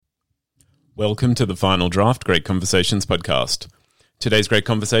Welcome to the Final Draft Great Conversations podcast. Today's great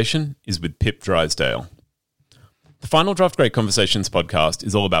conversation is with Pip Drysdale. The Final Draft Great Conversations podcast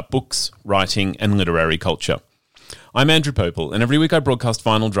is all about books, writing, and literary culture. I'm Andrew Popel, and every week I broadcast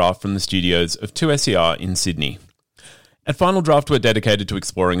Final Draft from the studios of 2SER in Sydney. At Final Draft, we're dedicated to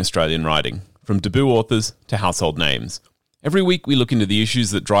exploring Australian writing, from debut authors to household names. Every week we look into the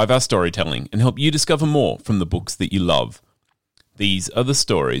issues that drive our storytelling and help you discover more from the books that you love. These are the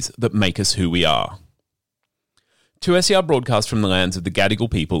stories that make us who we are. 2SER broadcasts from the lands of the Gadigal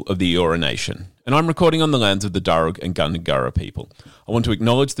people of the Eora Nation, and I'm recording on the lands of the Darug and Gundungurra people. I want to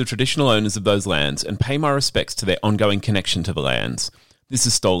acknowledge the traditional owners of those lands and pay my respects to their ongoing connection to the lands. This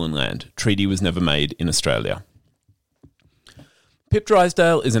is stolen land. Treaty was never made in Australia. Pip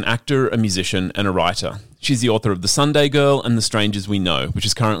Drysdale is an actor, a musician, and a writer. She's the author of The Sunday Girl and The Strangers We Know, which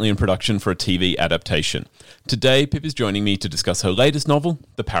is currently in production for a TV adaptation. Today, Pip is joining me to discuss her latest novel,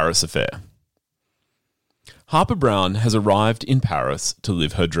 The Paris Affair. Harper Brown has arrived in Paris to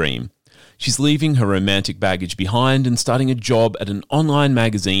live her dream. She's leaving her romantic baggage behind and starting a job at an online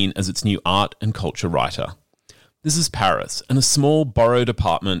magazine as its new art and culture writer. This is Paris, and a small borrowed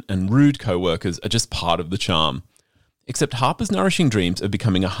apartment and rude co-workers are just part of the charm. Except Harper's nourishing dreams of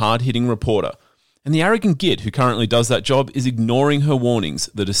becoming a hard-hitting reporter, and the arrogant git who currently does that job is ignoring her warnings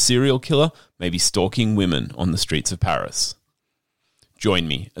that a serial killer may be stalking women on the streets of Paris. Join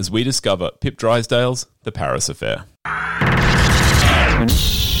me as we discover Pip Drysdale's The Paris Affair.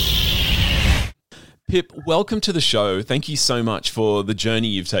 Pip, welcome to the show. Thank you so much for the journey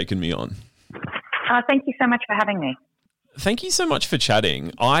you've taken me on. Thank you so much for having me. Thank you so much for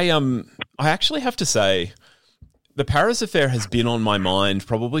chatting. I actually have to say, The Paris Affair has been on my mind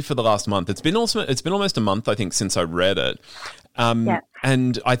probably for the last month. It's been almost a month, I think, since I read it.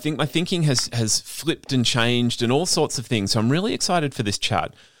 And I think my thinking has flipped and changed and all sorts of things. So I'm really excited for this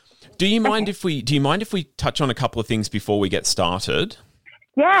chat. Do you mind if we touch on a couple of things before we get started?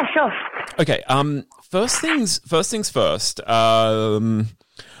 Yeah, sure. Okay. First things first. I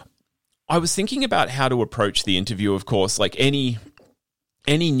was thinking about how to approach the interview. Of course, like any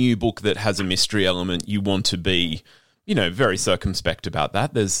new book that has a mystery element, you want to be, very circumspect about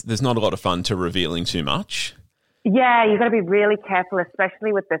that. There's not a lot of fun to revealing too much. Yeah, you've got to be really careful,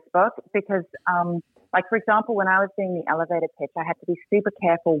 especially with this book, because, for example, when I was doing the elevator pitch, I had to be super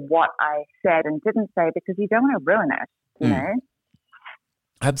careful what I said and didn't say because you don't want to ruin it, you know?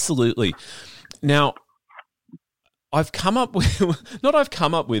 Absolutely. Now, but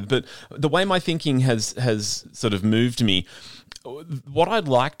the way my thinking has sort of moved me, what I'd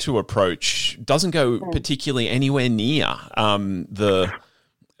like to approach doesn't go particularly anywhere near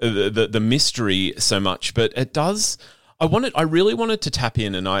the mystery so much, but it does. I really wanted to tap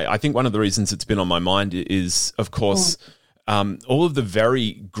in, and I think one of the reasons it's been on my mind is, of course, all of the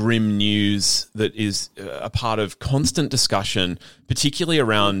very grim news that is a part of constant discussion, particularly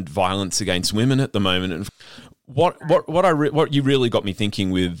around violence against women at the moment. And what you really got me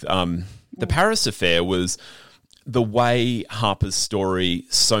thinking with The Paris Affair was the way Harper's story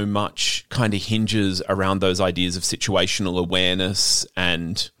so much kind of hinges around those ideas of situational awareness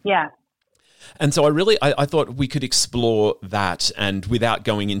and so I thought we could explore that, and without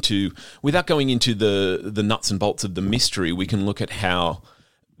going into the nuts and bolts of the mystery, we can look at how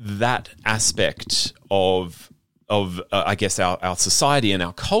that aspect of I guess our society and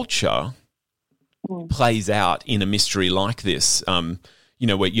our culture plays out in a mystery like this. Where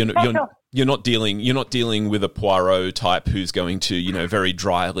you're not dealing with a Poirot type who's going to, very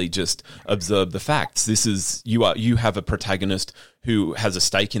dryly just observe the facts. This is you have a protagonist who has a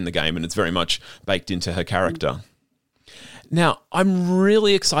stake in the game, and it's very much baked into her character. Now, I'm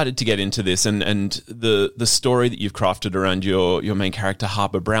really excited to get into this and the story that you've crafted around your main character,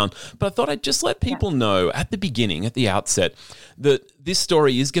 Harper Brown. But I thought I'd just let people know at the beginning, at the outset, that this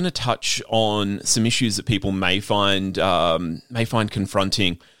story is going to touch on some issues that people may find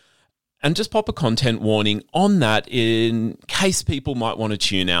confronting. And just pop a content warning on that in case people might want to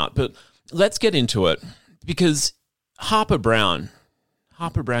tune out. But let's get into it, because Harper Brown,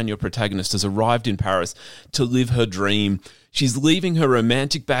 your protagonist, has arrived in Paris to live her dream. She's leaving her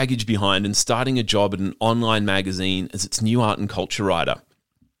romantic baggage behind and starting a job at an online magazine as its new art and culture writer.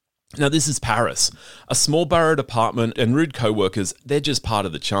 Now, this is Paris. A small borrowed apartment and rude co-workers, they're just part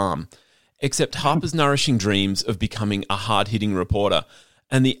of the charm. Except Harper's nourishing dreams of becoming a hard-hitting reporter,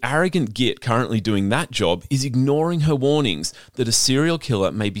 and the arrogant git currently doing that job is ignoring her warnings that a serial killer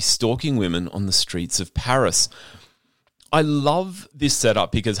may be stalking women on the streets of Paris. I love this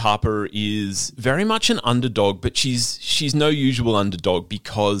setup because Harper is very much an underdog, but she's no usual underdog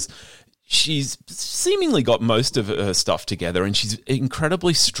because she's seemingly got most of her stuff together, and she's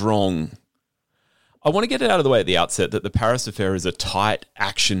incredibly strong I want to get it out of the way at the outset that The Paris Affair is a tight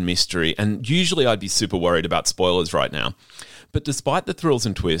action mystery, and usually I'd be super worried about spoilers right now. But despite the thrills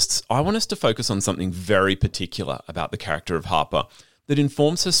and twists, I want us to focus on something very particular about the character of Harper that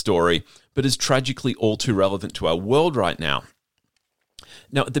informs her story, but is tragically all too relevant to our world right now.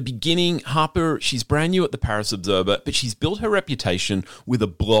 Now, at the beginning, Harper, she's brand new at the Paris Observer, but she's built her reputation with a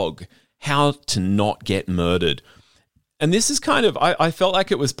blog, How to Not Get Murdered. And this is kind of, I felt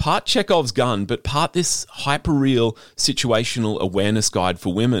like it was part Chekhov's gun, but part this hyper-real situational awareness guide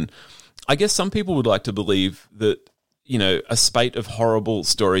for women. I guess some people would like to believe that, you know, a spate of horrible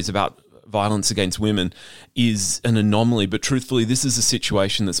stories about violence against women is an anomaly, but truthfully, this is a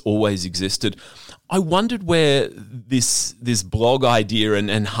situation that's always existed. I wondered where this blog idea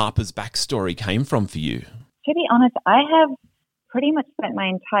and Harper's backstory came from for you. To be honest, I have pretty much spent my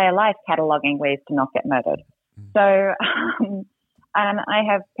entire life cataloguing ways to not get murdered. So, and I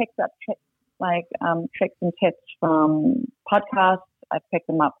have picked up tricks and tips from podcasts. I've picked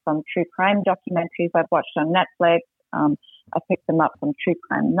them up from true crime documentaries I've watched on Netflix. I've picked them up from true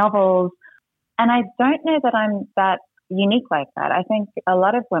crime novels. And I don't know that I'm that unique like that. I think a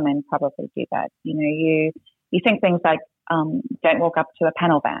lot of women probably do that. You know, you think things like, don't walk up to a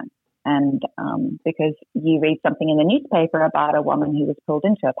panel van. And because you read something in the newspaper about a woman who was pulled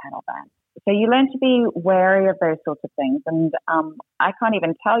into a panel van. So you learn to be wary of those sorts of things. And I can't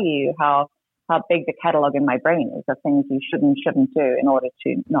even tell you how big the catalog in my brain is of things you should and shouldn't do in order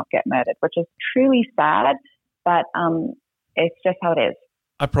to not get murdered, which is truly sad, but it's just how it is.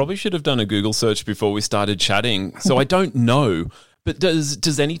 I probably should have done a Google search before we started chatting, so I don't know. But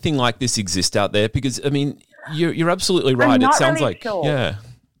does anything like this exist out there? Because, I mean, you're absolutely right. It sounds really like, sure. Yeah.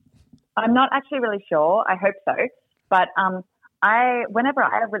 I'm not actually really sure. I hope so. But whenever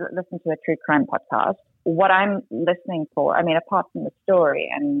I listen to a true crime podcast, what I'm listening for, I mean, apart from the story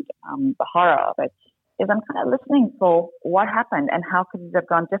and the horror of it, is I'm kind of listening for what happened and how could it have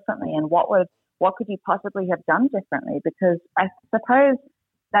gone differently and what could you possibly have done differently? Because I suppose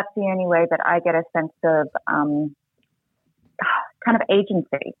that's the only way that I get a sense of kind of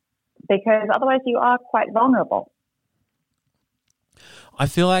agency, because otherwise you are quite vulnerable. I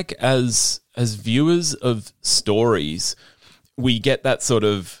feel like as viewers of stories, we get that sort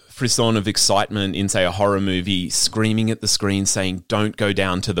of frisson of excitement in, say, a horror movie, screaming at the screen saying, don't go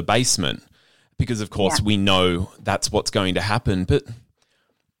down to the basement, because, of course, we know that's what's going to happen. But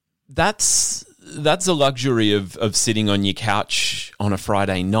that's a luxury of sitting on your couch on a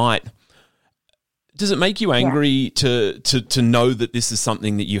Friday night. Does it make you angry to know that this is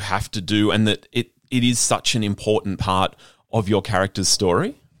something that you have to do and that it is such an important part of your character's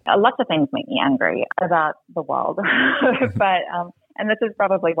story? Lots of things make me angry about the world, but and this is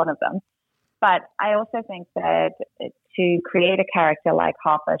probably one of them. But I also think that to create a character like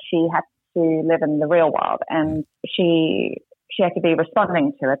Harper, she had to live in the real world, and she had to be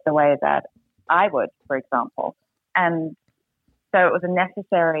responding to it the way that I would, for example. And so it was a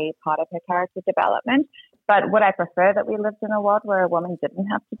necessary part of her character development. But would I prefer that we lived in a world where a woman didn't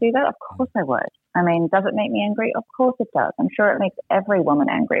have to do that? Of course I would. I mean, does it make me angry? Of course it does. I'm sure it makes every woman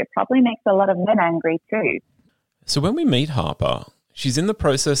angry. It probably makes a lot of men angry too. So when we meet Harper, she's in the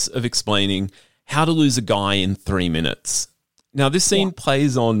process of explaining how to lose a guy in 3 minutes. Now, this scene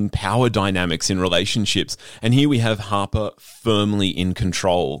plays on power dynamics in relationships, and here we have Harper firmly in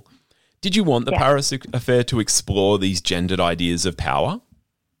control. Did you want the Paris Affair to explore these gendered ideas of power?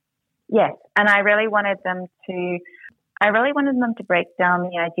 Yes, and I really wanted them to break down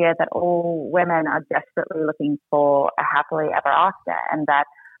the idea that all women are desperately looking for a happily ever after, and that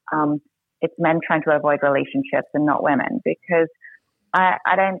it's men trying to avoid relationships and not women, because I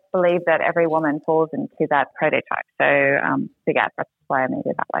don't believe that every woman falls into that prototype. So, that's why I made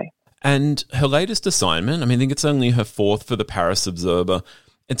it that way. And her latest assignment, I mean, I think it's only her fourth for the Paris Observer,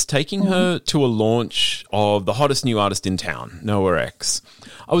 it's taking her to a launch of the hottest new artist in town, Noah X.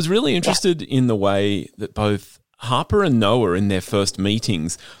 I was really interested in the way that both Harper and Noah, in their first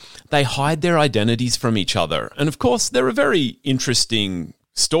meetings, they hide their identities from each other. And of course, there are very interesting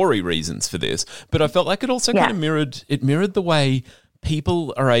story reasons for this, but I felt like it also kind of mirrored the way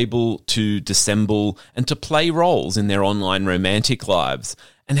people are able to dissemble and to play roles in their online romantic lives,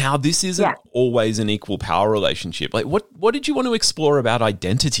 and how this isn't always an equal power relationship. Like, what did you want to explore about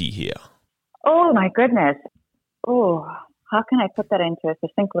identity here? Oh, my goodness. Oh, how can I put that into a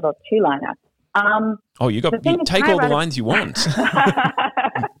succinct little two-liner? You take all the lines you want.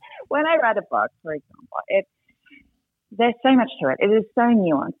 When I write a book, for example, there's so much to it. It is so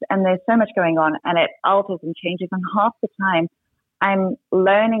nuanced, and there's so much going on, and it alters and changes, and half the time I'm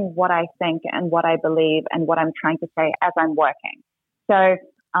learning what I think and what I believe and what I'm trying to say as I'm working. So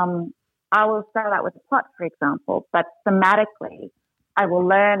I will start out with a plot, for example, but thematically, I will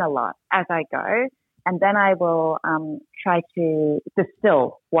learn a lot as I go, and then I will try to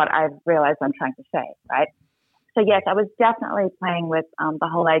distill what I've realized I'm trying to say, right? So yes, I was definitely playing with the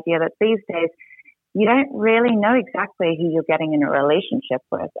whole idea that these days you don't really know exactly who you're getting in a relationship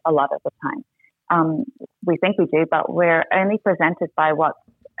with a lot of the time. We think we do, but we're only presented by what's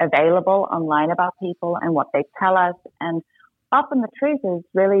available online about people and what they tell us. And often the truth is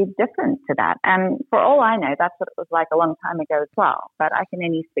really different to that. And for all I know, that's what it was like a long time ago as well. But I can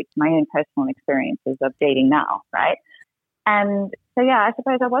only speak to my own personal experiences of dating now, right? And so, yeah, I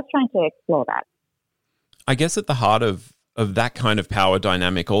suppose I was trying to explore that. I guess at the heart of that kind of power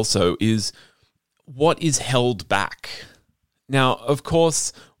dynamic also is what is held back. Now, of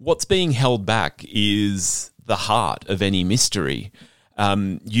course, what's being held back is the heart of any mystery.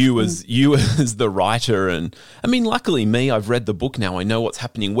 You as the writer, and I mean, luckily me, I've read the book now. I know what's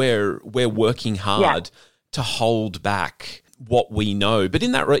happening. We're working hard to hold back what we know. But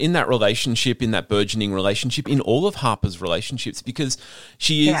in that relationship, in that burgeoning relationship, in all of Harper's relationships, because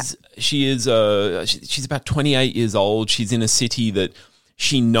she's about 28 years old. She's in a city that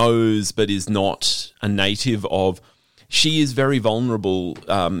she knows but is not a native of. She is very vulnerable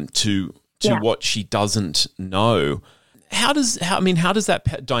to what she doesn't know. How does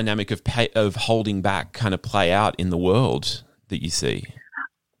that dynamic of holding back kind of play out in the world that you see?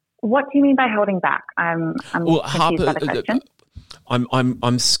 What do you mean by holding back? I'm confused by the question.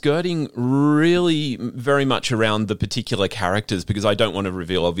 I'm skirting really very much around the particular characters because I don't want to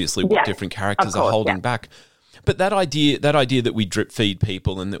reveal obviously what different characters are holding back. But that idea that we drip feed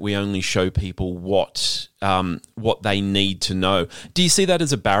people and that we only show people what they need to know. Do you see that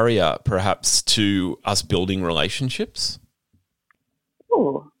as a barrier, perhaps, to us building relationships?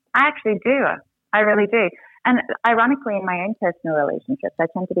 Ooh, I actually do. I really do. And ironically, in my own personal relationships, I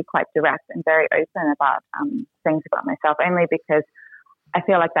tend to be quite direct and very open about things about myself, only because I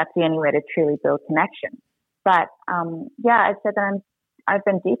feel like that's the only way to truly build connection. But I've said that I've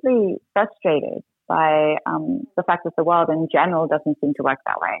been deeply frustrated by the fact that the world in general doesn't seem to work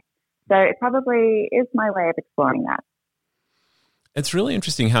that way. So it probably is my way of exploring that. It's really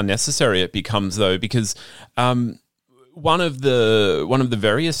interesting how necessary it becomes, though, because one of the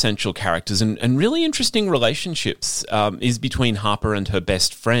very essential characters and really interesting relationships is between Harper and her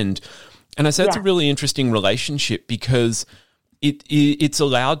best friend. And I say it's a really interesting relationship because it's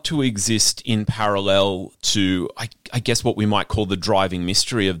allowed to exist in parallel to, I guess, what we might call the driving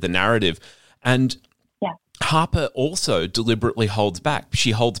mystery of the narrative. And Harper also deliberately holds back. She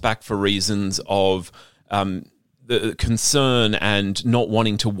holds back for reasons of the concern and not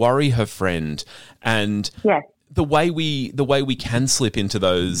wanting to worry her friend. And the way we can slip into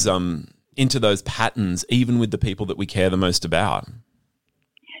those patterns, even with the people that we care the most about.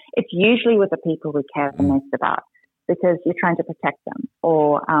 It's usually with the people we care the most about because you're trying to protect them,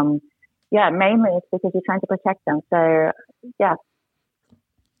 or mainly it's because you're trying to protect them. So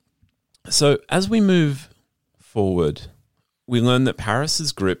So as we move forward, we learn that Paris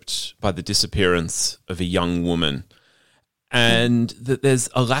is gripped by the disappearance of a young woman and that there's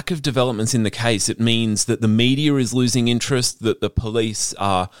a lack of developments in the case. It means that the media is losing interest, that the police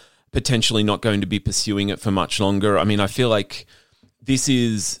are potentially not going to be pursuing it for much longer. I mean, I feel like this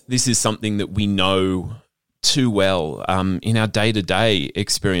is something that we know too well in our day-to-day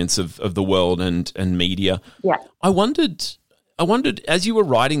experience of the world and media. Yeah. I wondered, as you were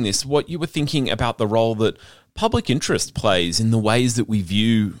writing this, what you were thinking about the role that public interest plays in the ways that we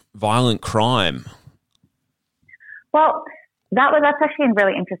view violent crime. Well, that's actually a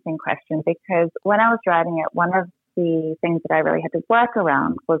really interesting question because when I was writing it, one of the things that I really had to work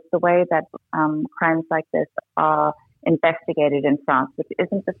around was the way that crimes like this are investigated in France, which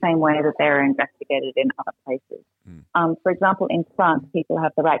isn't the same way that they're investigated in other places. For example, in France, people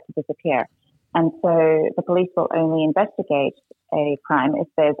have the right to disappear. And so the police will only investigate a crime if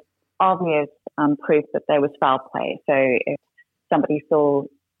there's obvious proof that there was foul play. So if somebody saw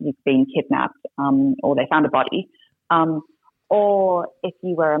you being kidnapped or they found a body, or if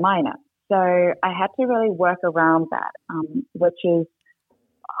you were a minor. So I had to really work around that, which is,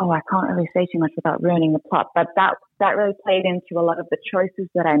 I can't really say too much without ruining the plot, but that really played into a lot of the choices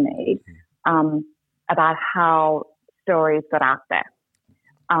that I made about how stories got out there.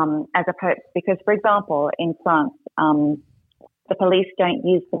 Because, for example, in France, the police don't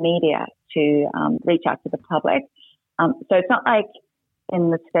use the media to reach out to the public. So it's not like in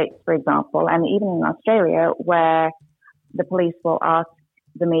the States, for example, and even in Australia, where the police will ask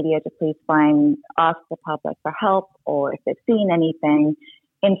the media to please ask the public for help or if they've seen anything.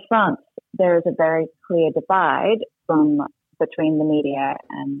 In France, there is a very clear divide between the media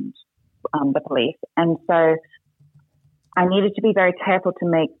and the police. And so I needed to be very careful to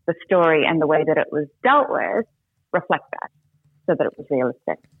make the story and the way that it was dealt with reflect that, so that it was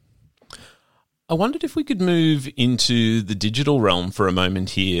realistic. I wondered if we could move into the digital realm for a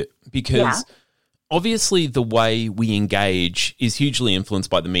moment here, because obviously the way we engage is hugely influenced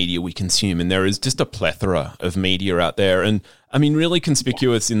by the media we consume, and there is just a plethora of media out there. And I mean, really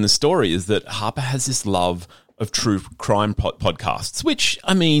conspicuous in the story is that Harper has this love of true crime podcasts, which,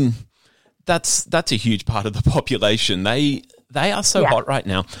 I mean, that's a huge part of the population. They are so hot right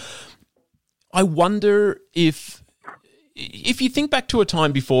now. I wonder if you think back to a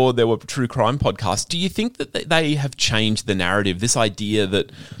time before there were true crime podcasts, do you think that they have changed the narrative, this idea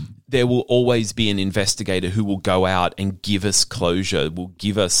that there will always be an investigator who will go out and give us closure, will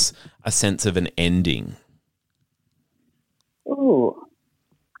give us a sense of an ending? Ooh,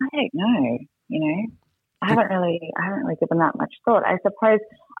 I don't know, I haven't really given that much thought. I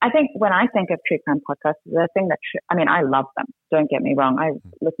think when I think of true crime podcasts, the thing that, I love them. Don't get me wrong. I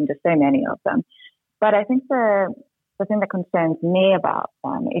listen to so many of them. But I think the thing that concerns me about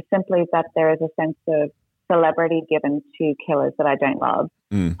them is simply that there is a sense of celebrity given to killers that I don't love.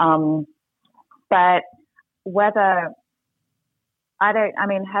 But whether I'm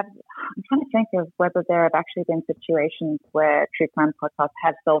trying to think of whether there have actually been situations where true crime podcasts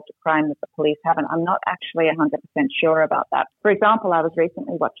have solved a crime that the police haven't. I'm not actually 100% sure about that. For example, I was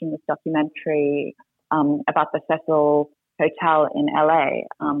recently watching this documentary about the Cecil Hotel in LA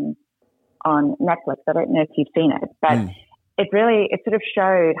on Netflix. I don't know if you've seen it, but it sort of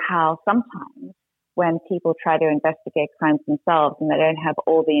showed how sometimes when people try to investigate crimes themselves and they don't have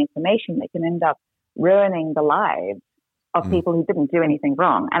all the information, they can end up ruining the lives of people who didn't do anything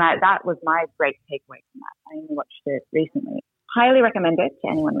wrong. And that was my great takeaway from that. I only watched it recently. Highly recommend it to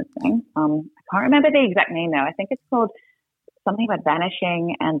anyone listening. I can't remember the exact name though. I think it's called something about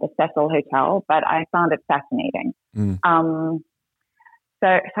Vanishing and the Cecil Hotel, but I found it fascinating. So,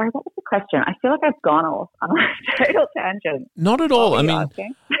 sorry, what was the question? I feel like I've gone off on a total tangent. Not at all. I mean,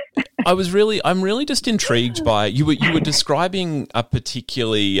 I'm really just intrigued by you were describing a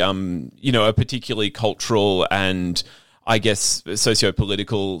particularly cultural and I guess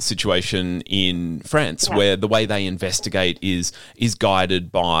socio-political situation in France where the way they investigate is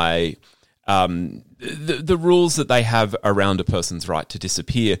guided by the rules that they have around a person's right to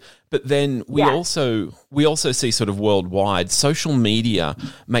disappear. But then we also see sort of worldwide, social media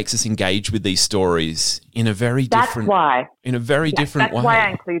makes us engage with these stories in a very different way. That's why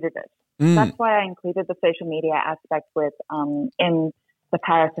I included it. That's why I included the social media aspect with in the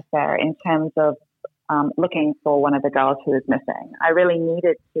Paris affair in terms of looking for one of the girls who is missing. I really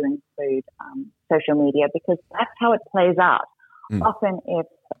needed to include social media because that's how it plays out. Often if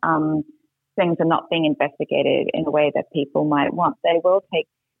things are not being investigated in a way that people might want, they will take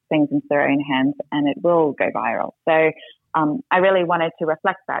things into their own hands and it will go viral. So I really wanted to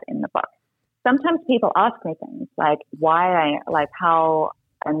reflect that in the book. Sometimes people ask me things like how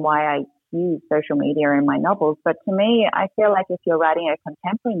and why I use social media in my novels. But to me, I feel like if you're writing a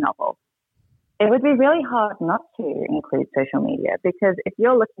contemporary novel, it would be really hard not to include social media because if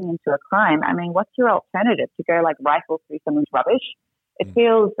you're looking into a crime, I mean, what's your alternative? To go rifle through someone's rubbish? It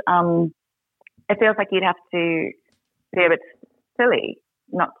feels like you'd have to be a bit silly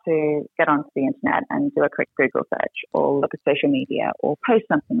not to get onto the internet and do a quick Google search or look at social media or post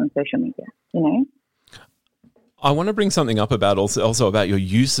something on social media, I want to bring something up about also about your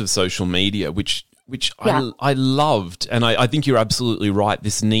use of social media, which I loved, and I think you're absolutely right.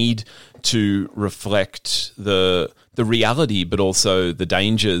 This need to reflect the reality, but also the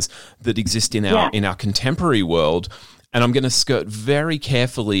dangers that exist in our contemporary world. And I'm going to skirt very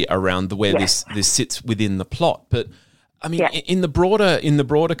carefully around where this sits within the plot. But I mean, in the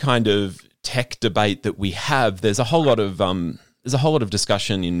broader kind of tech debate that we have, there's a whole lot of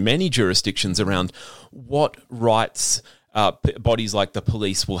discussion in many jurisdictions around what rights bodies like the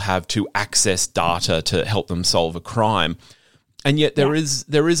police will have to access data to help them solve a crime. And yet there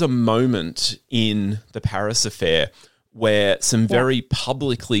is a moment in the Paris affair where some very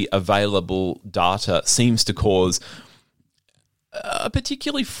publicly available data seems to cause a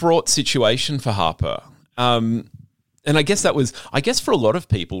particularly fraught situation for Harper. And I guess for a lot of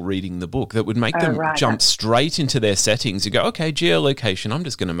people reading the book, that would make them jump straight into their settings. You go, okay, geolocation, I'm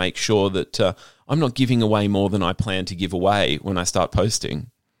just going to make sure that I'm not giving away more than I plan to give away when I start posting.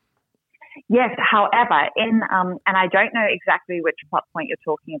 Yes, however, and I don't know exactly which plot point you're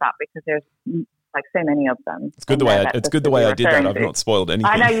talking about because there's so many of them. It's good the way I did that. I've not spoiled anything.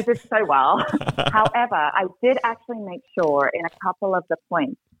 I know you did so well. However, I did actually make sure in a couple of the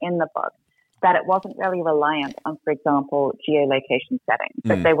points in the book that it wasn't really reliant on, for example, geolocation settings,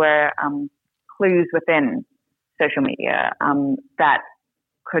 but there were clues within social media that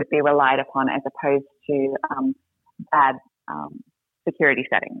could be relied upon as opposed to bad security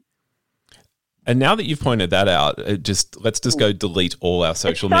settings. And now that you've pointed that out, let's just go delete all our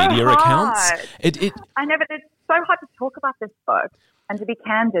social media accounts. I know, but it's so hard to talk about this book and to be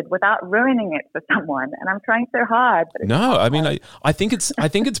candid without ruining it for someone. And I'm trying so hard. But no, I mean, I think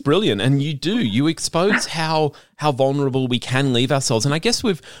it's brilliant, and you expose how vulnerable we can leave ourselves. And I guess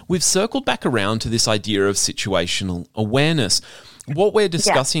we've circled back around to this idea of situational awareness. What we're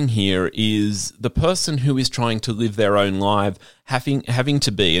discussing here is the person who is trying to live their own life, having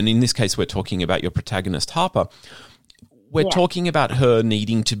to be, and in this case, we're talking about your protagonist, Harper. We're talking about her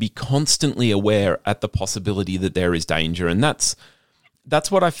needing to be constantly aware at the possibility that there is danger. And that's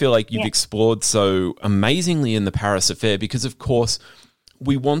what I feel like you've explored so amazingly in The Paris Affair, because, of course,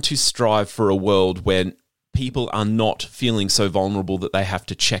 we want to strive for a world where people are not feeling so vulnerable that they have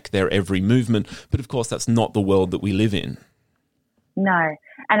to check their every movement. But, of course, that's not the world that we live in. No.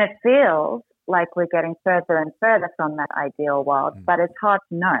 And it feels like we're getting further and further from that ideal world, but it's hard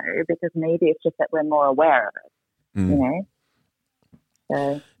to know because maybe it's just that we're more aware of it, you know?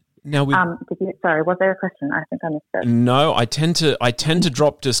 So, now sorry, was there a question? I think I missed it. No, I tend to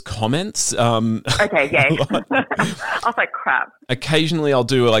drop just comments. Okay, yay. I was like, crap. Occasionally I'll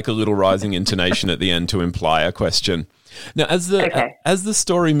do like a little rising intonation at the end to imply a question. Now, as the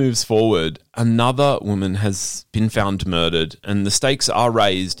story moves forward, another woman has been found murdered and the stakes are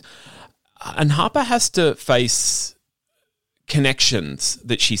raised, and Harper has to face connections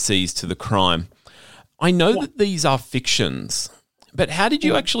that she sees to the crime. I know that these are fictions, but how did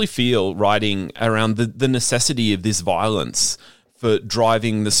you actually feel writing around the necessity of this violence for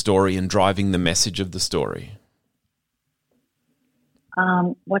driving the story and driving the message of the story?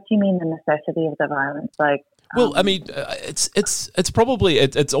 What do you mean the necessity of the violence? Like, well, I mean, it's probably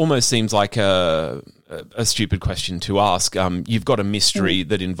it almost seems like a stupid question to ask. You've got a mystery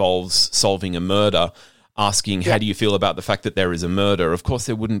that involves solving a murder, asking how do you feel about the fact that there is a murder? Of course,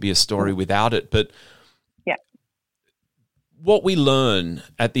 there wouldn't be a story without it, but what we learn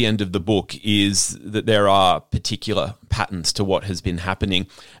at the end of the book is that there are particular patterns to what has been happening.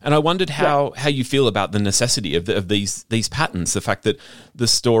 And I wondered how you feel about the necessity of these patterns, the fact that the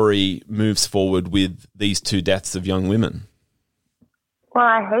story moves forward with these two deaths of young women. Well,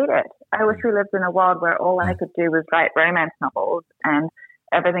 I hate it. I wish we lived in a world where all I could do was write romance novels and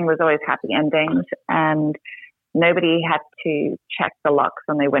everything was always happy endings and nobody had to check the locks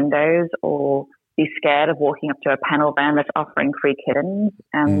on their windows or be scared of walking up to a panel van that's offering free kittens.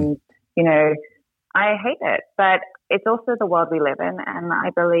 And, you know, I hate it, but it's also the world we live in. And I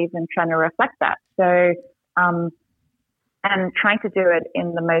believe in trying to reflect that. So, and trying to do it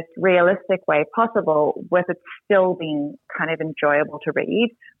in the most realistic way possible with it still being kind of enjoyable to read,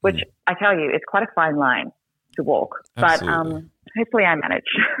 which I tell you, it's quite a fine line to walk. Absolutely. But hopefully I manage.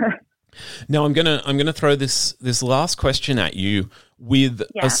 Now I'm gonna throw this last question at you with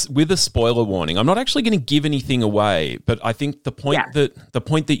a spoiler warning. I'm not actually going to give anything away, but I think the point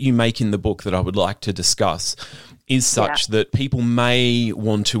that you make in the book that I would like to discuss is such that people may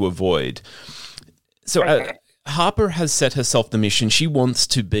want to avoid. So Harper has set herself the mission. She wants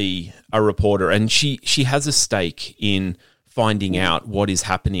to be a reporter, and she has a stake in finding out what is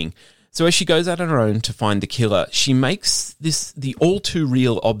happening. So as she goes out on her own to find the killer, she makes the all too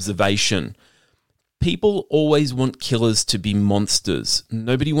real observation. People always want killers to be monsters.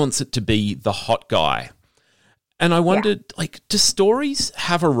 Nobody wants it to be the hot guy. And I wondered, do stories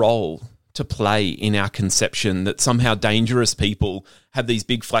have a role to play in our conception that somehow dangerous people have these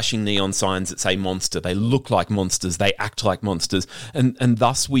big flashing neon signs that say monster? They look like monsters. They act like monsters. And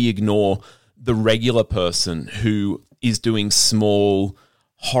thus we ignore the regular person who is doing small,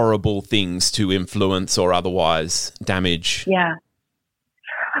 horrible things to influence or otherwise damage. Yeah.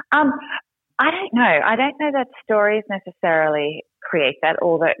 I don't know. I don't know that stories necessarily create that,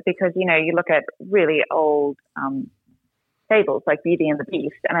 because, you know, you look at really old fables like Beauty and the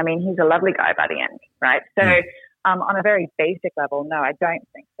Beast, and I mean, he's a lovely guy by the end, right? So on a very basic level, no, I don't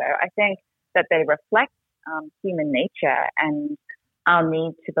think so. I think that they reflect human nature and our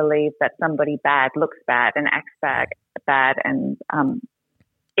need to believe that somebody bad looks bad and acts bad and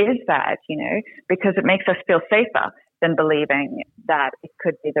is bad, you know, because it makes us feel safer than believing that it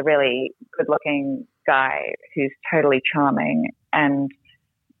could be the really good-looking guy who's totally charming and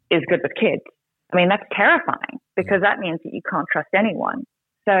is good with kids. I mean, that's terrifying because that means that you can't trust anyone.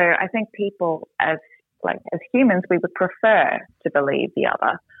 So I think people as humans, we would prefer to believe the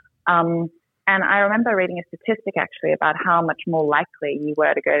other. And I remember reading a statistic actually about how much more likely you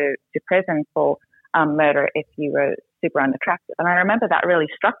were to go to prison for murder if you were super unattractive. And I remember that really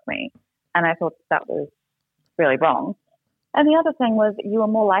struck me. And I thought that was really wrong. And the other thing was you were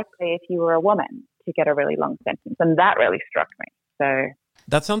more likely if you were a woman to get a really long sentence. And that really struck me. So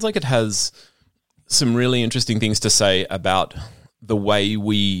that sounds like it has some really interesting things to say about the way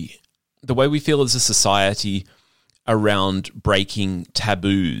we feel as a society around breaking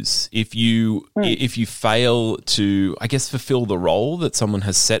taboos. If you fail to, I guess, fulfill the role that someone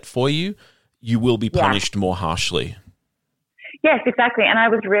has set for you, you will be punished more harshly. Yes, exactly. And I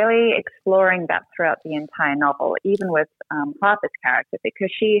was really exploring that throughout the entire novel, even with Harper's character,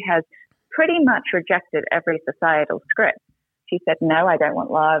 because she has pretty much rejected every societal script. She said, no, I don't want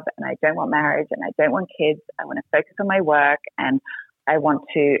love, and I don't want marriage, and I don't want kids. I want to focus on my work, and I want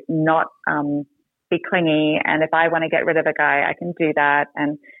to not be clingy. And if I want to get rid of a guy, I can do that.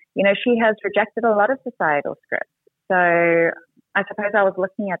 And, you know, she has rejected a lot of societal scripts. So I suppose I was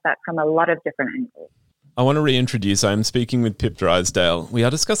looking at that from a lot of different angles. I want to reintroduce, I'm speaking with Pip Drysdale. We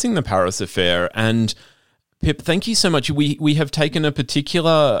are discussing the Paris Affair, and Pip, thank you so much. We have taken a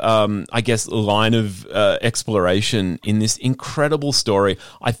particular, I guess, line of exploration in this incredible story.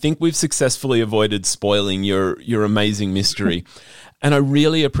 I think we've successfully avoided spoiling your amazing mystery. And I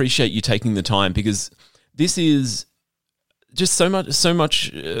really appreciate you taking the time, because this is just so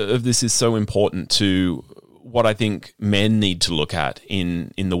much of this is so important to what I think men need to look at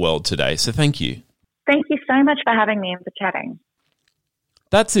in the world today. So thank you. Thank you so much for having me and for chatting.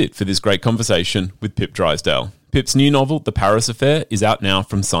 That's it for this great conversation with Pip Drysdale. Pip's new novel, The Paris Affair, is out now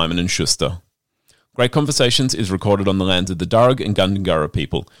from Simon & Schuster. Great Conversations is recorded on the lands of the Darug and Gundungurra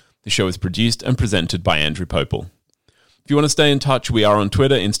people. The show is produced and presented by Andrew Popel. If you want to stay in touch, we are on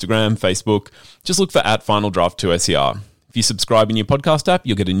Twitter, Instagram, Facebook. Just look for @FinalDraft2SER. If you subscribe in your podcast app,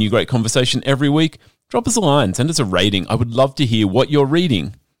 you'll get a new great conversation every week. Drop us a line, send us a rating. I would love to hear what you're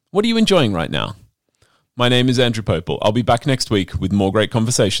reading. What are you enjoying right now? My name is Andrew Popel. I'll be back next week with more great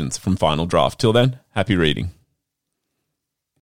conversations from Final Draft. Till then, happy reading.